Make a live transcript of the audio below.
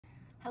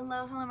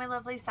Hello, my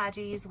lovely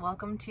Saggies.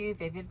 Welcome to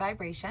Vivid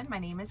Vibration. My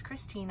name is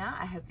Christina.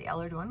 I hope that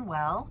y'all are doing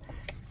well.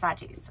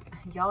 Saggies,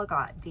 y'all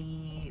got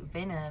the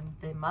venom,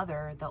 the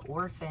mother, the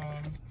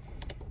orphan,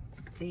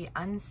 the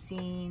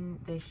unseen,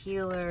 the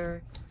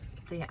healer,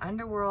 the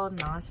underworld,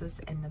 Gnosis,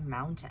 and the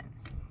mountain.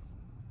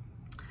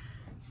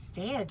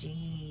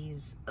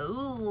 Saggies.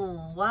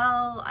 Oh,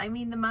 well, I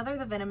mean, the mother,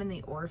 the venom, and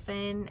the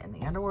orphan, and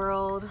the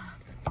underworld.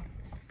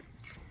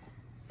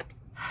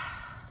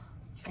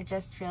 I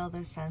just feel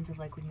this sense of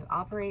like when you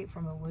operate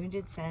from a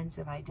wounded sense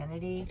of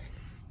identity,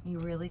 you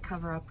really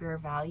cover up your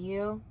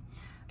value.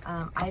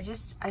 I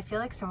feel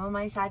like some of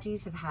my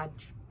Saggies have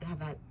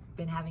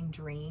been having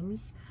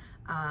dreams.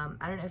 I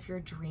don't know if you're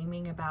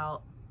dreaming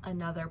about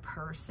another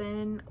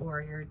person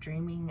or you're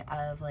dreaming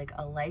of like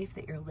a life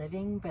that you're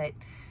living, but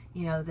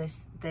you know,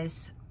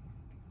 this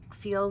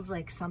feels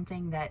like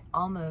something that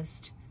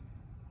almost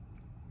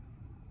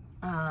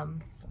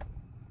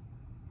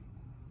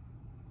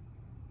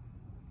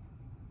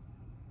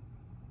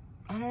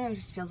I don't know, it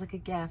just feels like a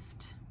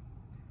gift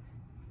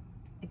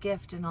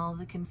in all of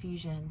the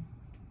confusion,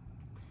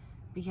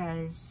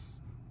 because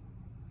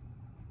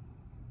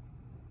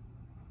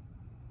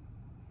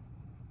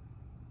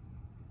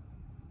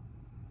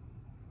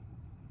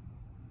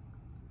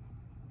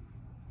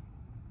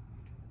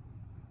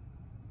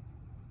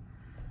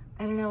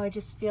I don't know, I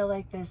just feel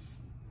like this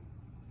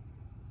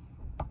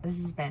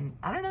has been,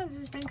 I don't know, this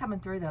has been coming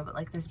through though, but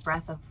like this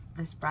breath of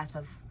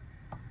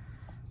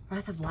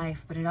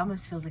life, but it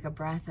almost feels like a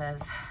breath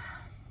of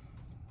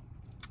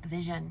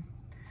vision.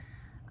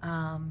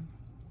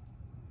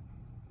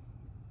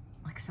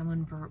 Like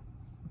someone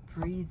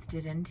breathed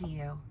it into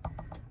you.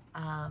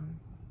 I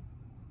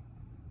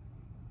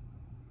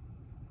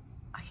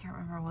can't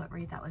remember what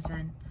read that was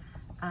in.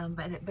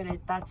 But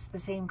that's the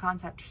same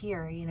concept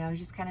here, you know,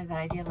 just kind of that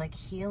idea of like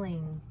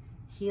healing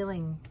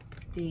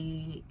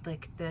the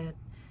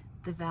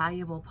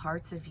valuable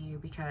parts of you,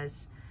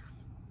 because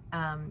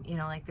you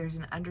know, like there's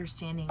an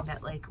understanding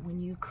that like when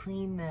you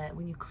clean it,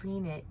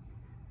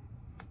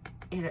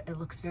 it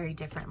looks very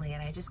differently.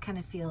 And I just kind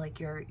of feel like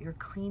you're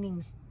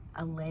cleaning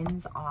a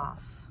lens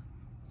off.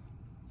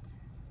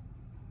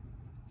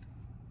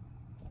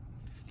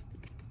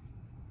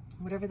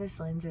 Whatever this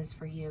lens is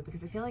for you,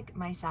 because I feel like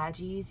my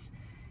Saggies,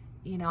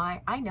 you know,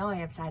 I know I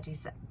have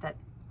Saggies that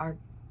are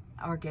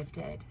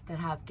gifted, that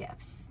have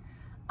gifts.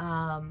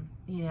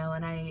 You know,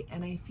 and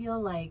I feel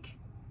like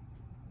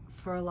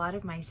for a lot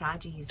of my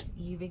Saggies,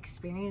 you've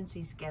experienced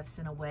these gifts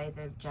in a way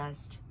that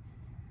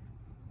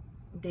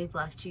they've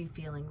left you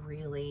feeling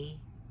really,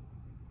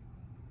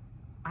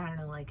 I don't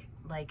know, like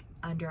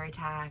under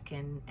attack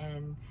and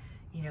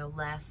you know,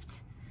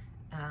 left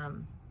at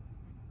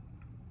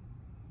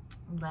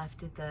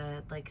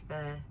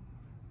the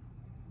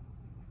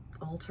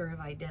altar of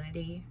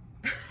identity,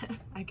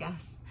 I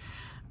guess.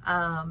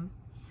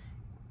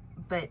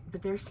 But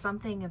there's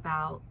something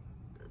about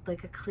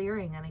like a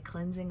clearing and a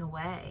cleansing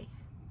away,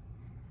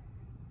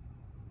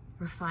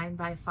 refined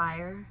by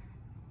fire.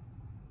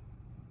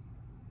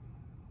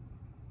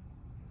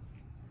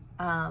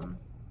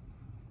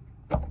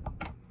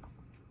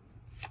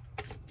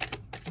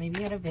 Maybe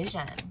you had a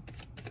vision,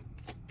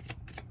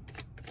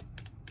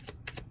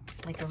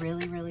 like a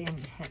really, really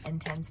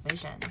intense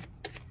vision.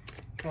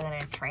 You're in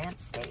a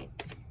trance state.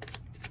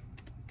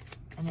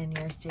 And in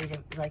your state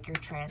of, like your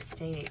trance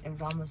state, it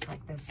was almost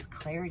like this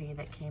clarity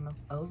that came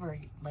over,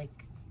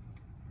 like,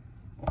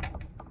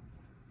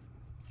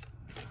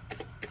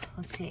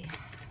 let's see.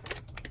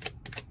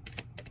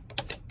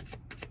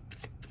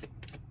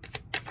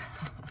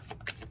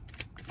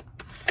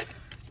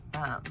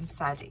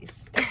 Saggies.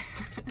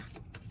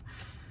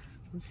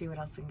 Let's see what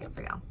else we can get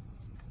for y'all.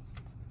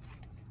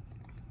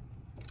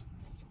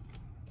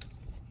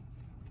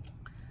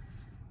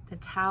 The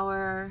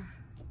Tower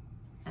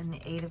and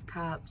the Eight of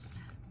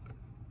Cups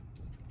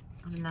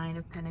and the Nine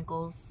of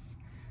Pentacles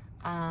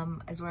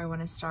is where I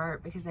want to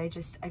start, because I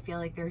feel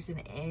like there's an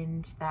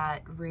end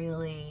that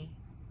really,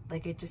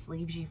 like, it just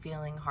leaves you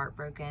feeling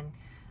heartbroken,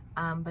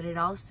 but it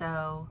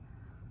also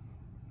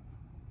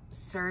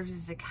serves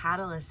as a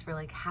catalyst for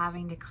like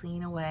having to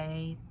clean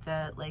away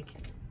the, like,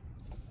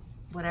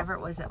 whatever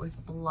it was that was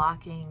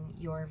blocking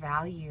your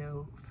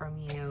value from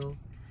you.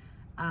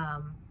 I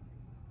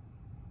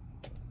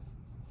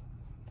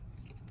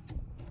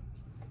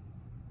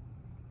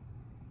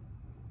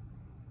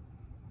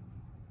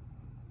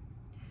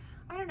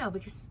don't know,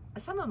 because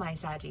some of my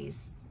Saggies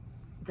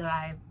that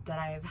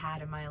I've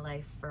had in my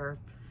life for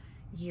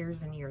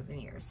years and years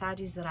and years,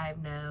 Saggies that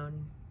I've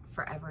known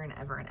forever and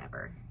ever and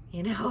ever,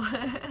 you know,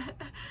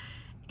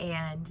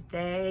 and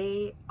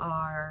they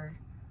are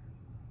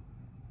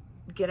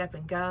get up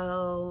and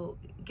go,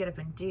 get up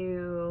and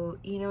do,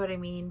 you know what I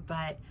mean?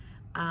 But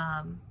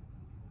I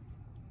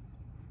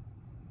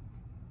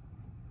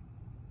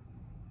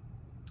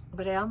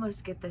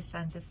almost get this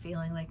sense of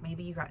feeling like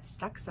maybe you got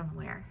stuck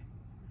somewhere.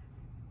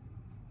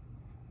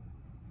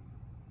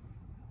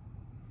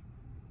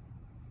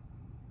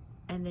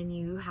 And then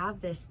you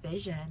have this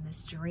vision,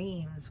 this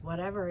dream, this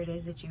whatever it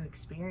is that you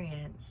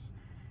experience,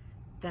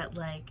 that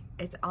like,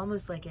 it's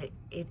almost like it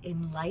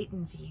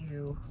enlightens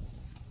you.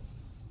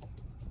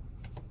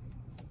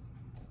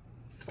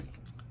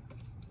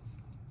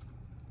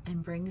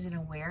 And brings an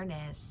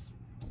awareness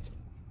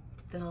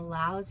that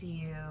allows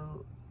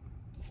you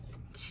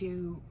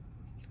to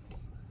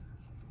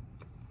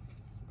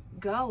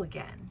go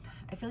again.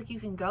 I feel like you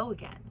can go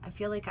again. I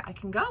feel like I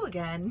can go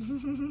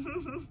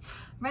again. I'm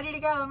ready to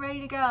go, I'm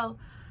ready to go.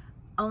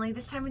 Only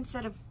this time,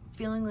 instead of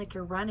feeling like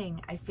you're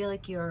running, I feel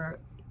like you're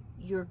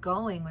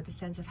going with a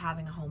sense of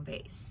having a home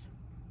base.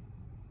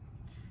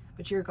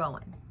 But you're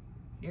going.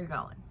 You're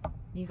going.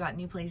 You got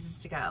new places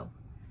to go.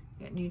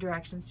 You got new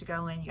directions to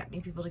go in. You got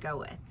new people to go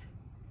with.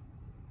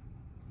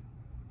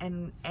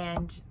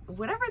 And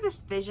whatever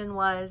this vision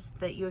was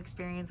that you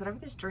experienced, whatever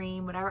this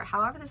dream,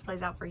 however this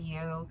plays out for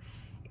you,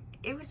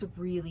 it was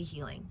really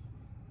healing.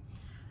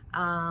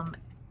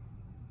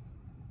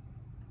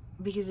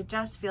 Because it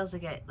just feels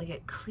like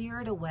it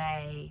cleared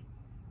away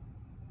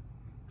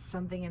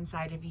something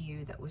inside of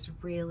you that was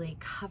really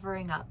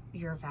covering up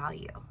your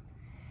value.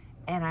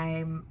 And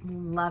I'm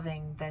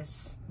loving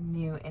this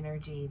new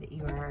energy that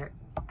you are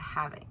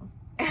having.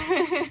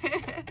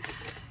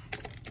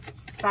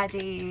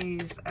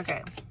 Saggies.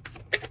 Okay.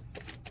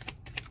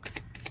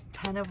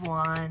 10 of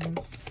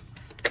Wands.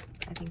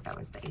 I think that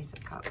was the Ace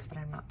of Cups, but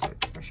I'm not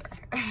for sure.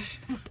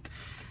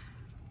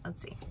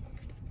 Let's see.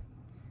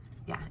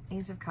 Yeah,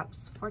 Ace of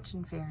Cups,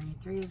 Fortune Fairy,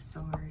 3 of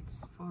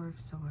Swords, 4 of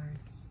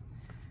Swords,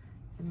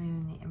 the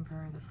Moon, the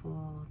Emperor, the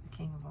Fool, the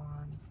King of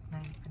Wands, the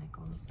Knight of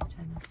Pentacles, the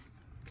 10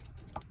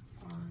 of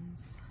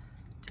Wands,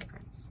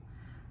 Temperance.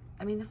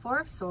 I mean, the 4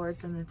 of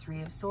Swords and the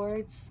 3 of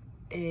Swords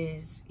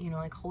is, you know,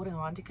 like holding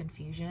on to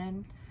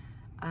confusion,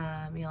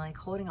 you know, like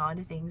holding on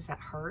to things that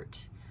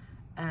hurt.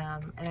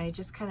 And I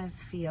just kind of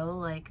feel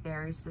like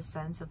there's the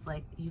sense of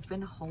like you've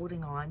been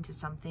holding on to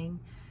something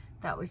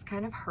that was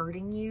kind of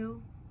hurting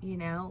you, you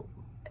know,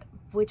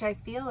 which I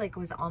feel like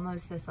was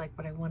almost this like,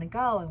 but I want to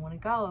go, I want to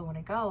go, I want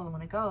to go, I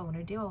want to go, I want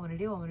to do, I want to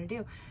do, I want to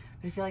do.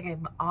 But I feel like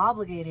I'm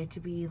obligated to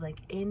be like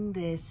in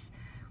this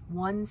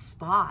one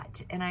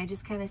spot. And I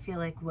just kind of feel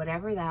like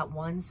whatever that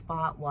one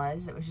spot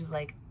was, it was just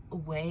like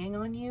weighing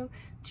on you,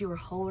 that you were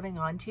holding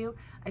on to.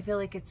 I feel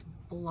like it's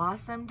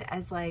blossomed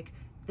as like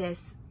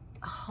this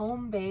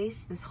home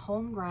base, this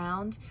home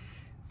ground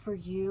for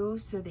you,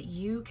 so that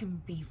you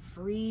can be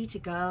free to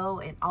go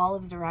in all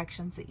of the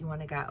directions that you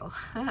want to go.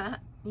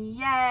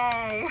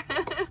 Yay!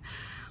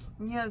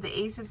 You have the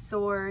Ace of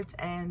Swords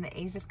and the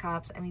Ace of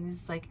Cups. I mean,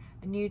 this is like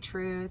a new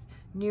truth,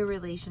 new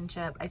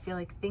relationship. I feel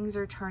like things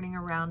are turning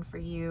around for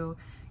you.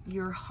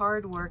 Your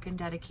hard work and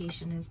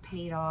dedication has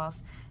paid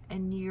off,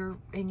 and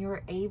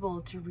you're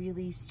able to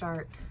really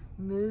start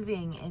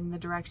moving in the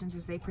directions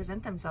as they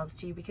present themselves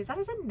to you. Because that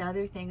is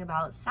another thing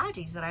about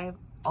Saggies that I have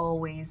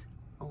always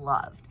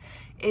loved,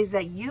 is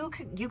that you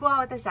go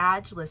out with a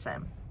Sag.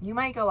 Listen, you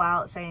might go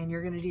out saying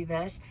you're going to do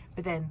this,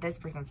 but then this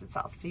presents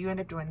itself, so you end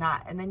up doing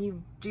that, and then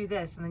you do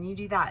this, and then you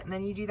do that, and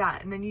then you do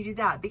that, and then you do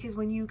that. Because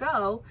when you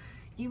go,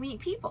 you meet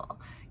people,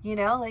 you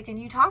know, like, and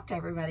you talk to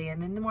everybody,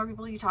 and then the more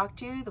people you talk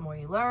to, the more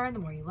you learn, the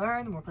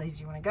more places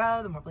you want to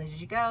go, the more places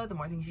you go, the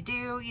more things you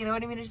do, you know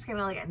what I mean? It's just kind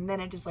of like, and then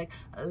it just like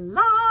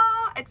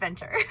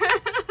adventure.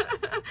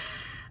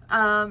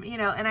 You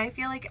know, and I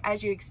feel like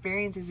as you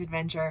experience this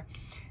adventure,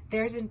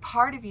 there's a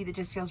part of you that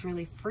just feels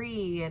really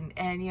free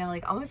and you know,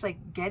 like almost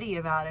like giddy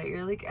about it.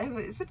 You're like, I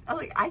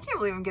can't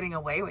believe I'm getting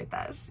away with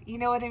this. You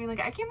know what I mean? Like,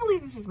 I can't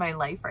believe this is my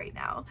life right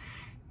now.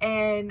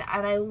 And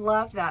I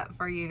love that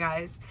for you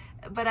guys.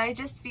 But I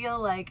just feel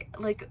like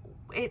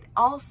it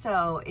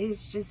also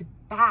is just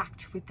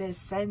backed with this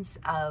sense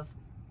of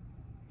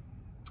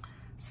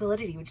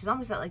solidity, which is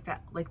almost like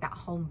that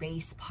home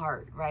base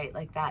part, right?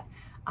 Like that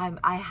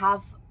I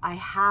have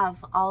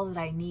all that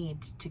I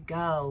need to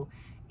go,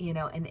 you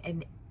know,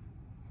 and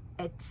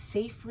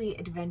safely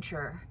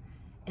adventure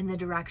in the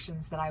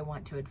directions that I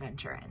want to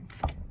adventure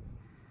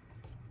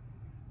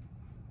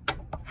in.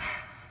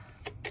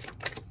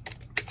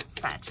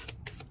 Sag,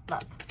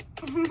 love.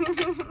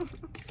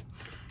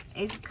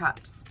 Ace of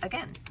Cups.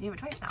 Again, you have it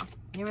twice now.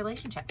 New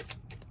relationship.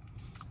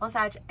 Well,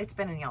 Sag, it's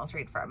been in y'all's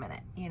read for a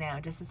minute, you know,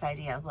 just this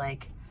idea of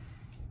like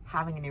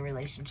having a new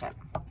relationship.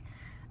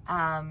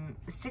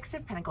 6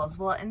 of Pentacles.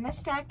 Well, in this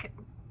deck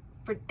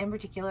in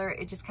particular,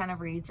 it just kind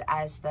of reads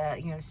as the,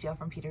 you know, steal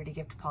from Peter to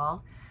give to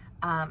Paul.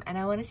 And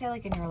I want to say,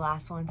 like, in your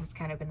last ones, it's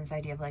kind of been this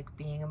idea of like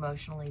being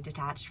emotionally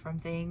detached from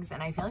things.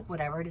 And I feel like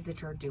whatever it is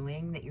that you're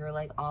doing that you're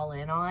like all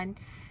in on,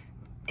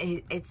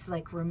 it's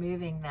like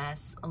removing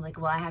this, like,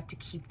 well, I have to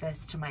keep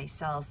this to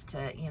myself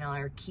to, you know,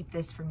 or keep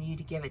this from you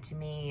to give it to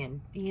me.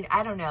 And, you know,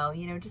 I don't know,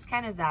 you know, just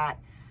kind of that,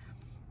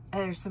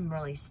 there's some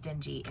really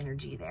stingy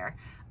energy there.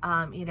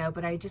 You know,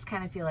 but I just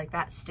kind of feel like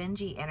that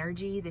stingy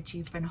energy that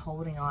you've been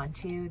holding on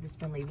to, that's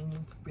been leaving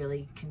you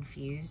really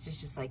confused,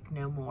 is just like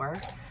no more.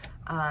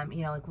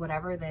 You know, like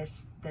whatever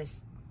this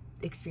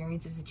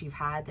experiences that you've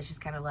had that's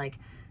just kind of like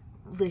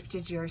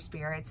lifted your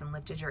spirits and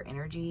lifted your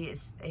energy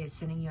is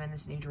sending you in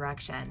this new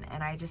direction.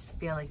 And I just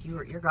feel like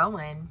you're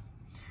going,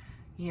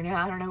 you know,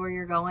 I don't know where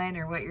you're going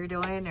or what you're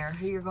doing or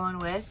who you're going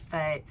with,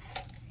 but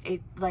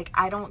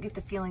I don't get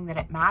the feeling that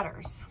it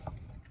matters.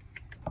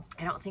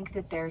 I don't think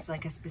that there's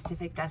like a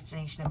specific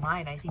destination in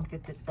mind. I think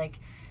that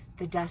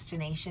the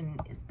destination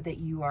that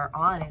you are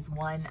on is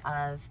one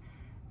of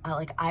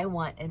I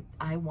want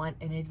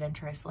an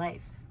adventurous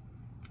life.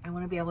 I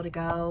want to be able to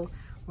go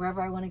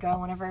wherever I want to go,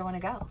 whenever I want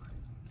to go.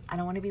 I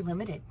don't want to be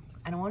limited.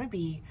 I don't want to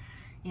be,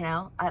 you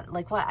know, I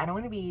don't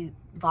want to be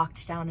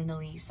locked down in a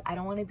lease. I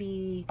don't want to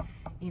be,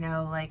 you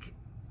know, like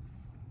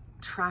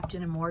trapped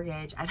in a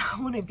mortgage. I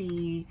don't want to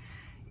be,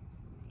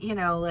 you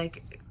know,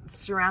 like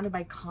surrounded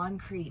by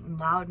concrete and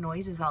loud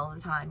noises all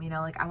the time. You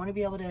know, like I want to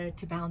be able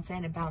to bounce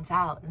in and bounce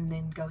out and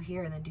then go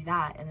here and then do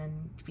that and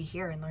then be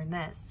here and learn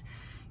this.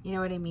 You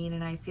know what I mean?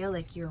 And I feel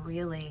like you're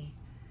really,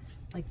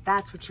 like,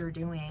 that's what you're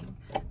doing.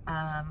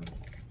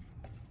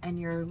 And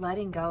you're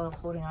letting go of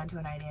holding on to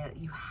an idea that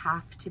you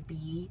have to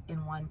be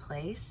in one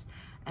place.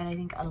 And I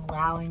think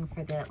allowing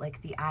for the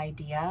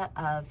idea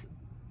of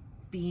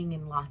being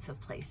in lots of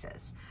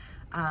places.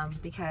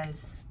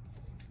 Because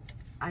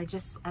I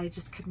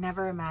just could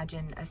never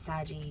imagine a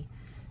Saggy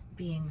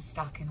being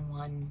stuck in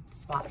one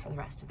spot for the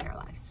rest of their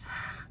lives.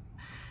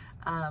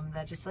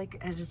 That just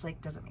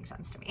doesn't make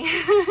sense to me.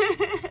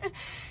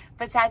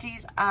 But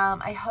Saggies,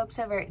 I hope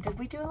so very. Did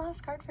we do a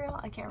last card for y'all?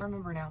 I can't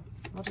remember now.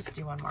 We'll just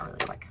do one more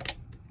really quick.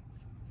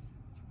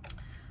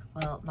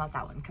 Well, not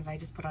that one, because I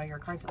just put all your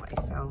cards away.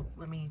 So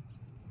let me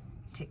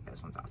take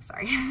those ones off.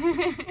 Sorry.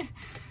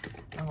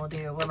 And we'll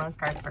do one last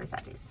card for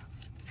Saggies.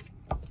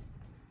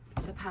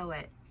 The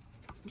Poet.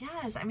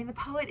 Yes, I mean, the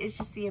Poet is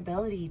just the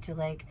ability to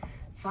like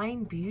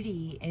find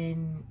beauty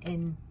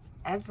in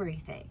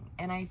everything.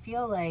 And I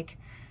feel like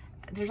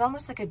there's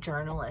almost like a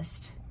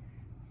journalistic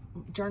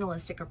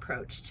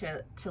approach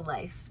to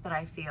life that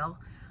I feel,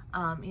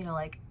 you know,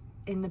 like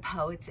in the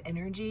Poet's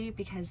energy,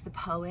 because the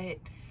Poet,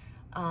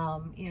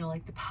 you know,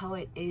 like the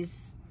Poet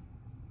is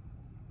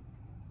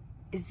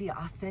the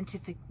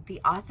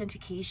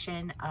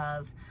authentication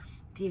of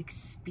the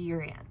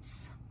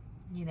experience,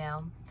 you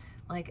know,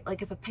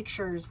 like if a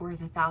picture is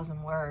worth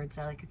 1,000 words,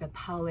 or like the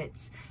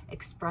Poet's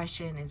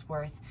expression is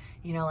worth,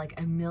 you know, like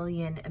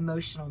 1,000,000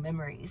 emotional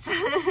memories,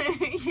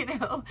 you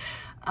know,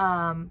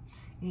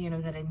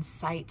 that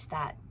incite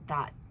that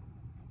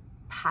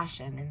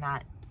passion and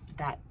that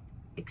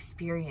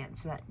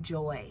experience, that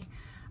joy.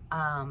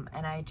 And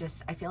I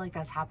feel like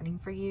that's happening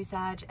for you,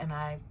 Sag, and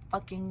I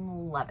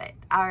fucking love it.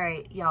 All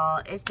right,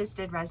 y'all, if this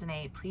did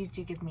resonate, please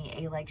do give me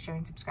a like, share,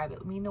 and subscribe. It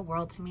would mean the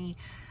world to me.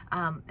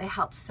 It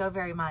helps so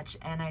very much,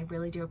 and I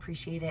really do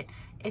appreciate it.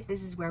 If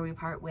this is where we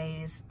part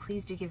ways,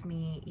 please do give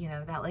me, you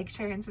know, that like,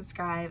 share, and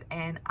subscribe,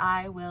 and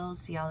I will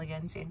see y'all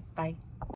again soon. Bye.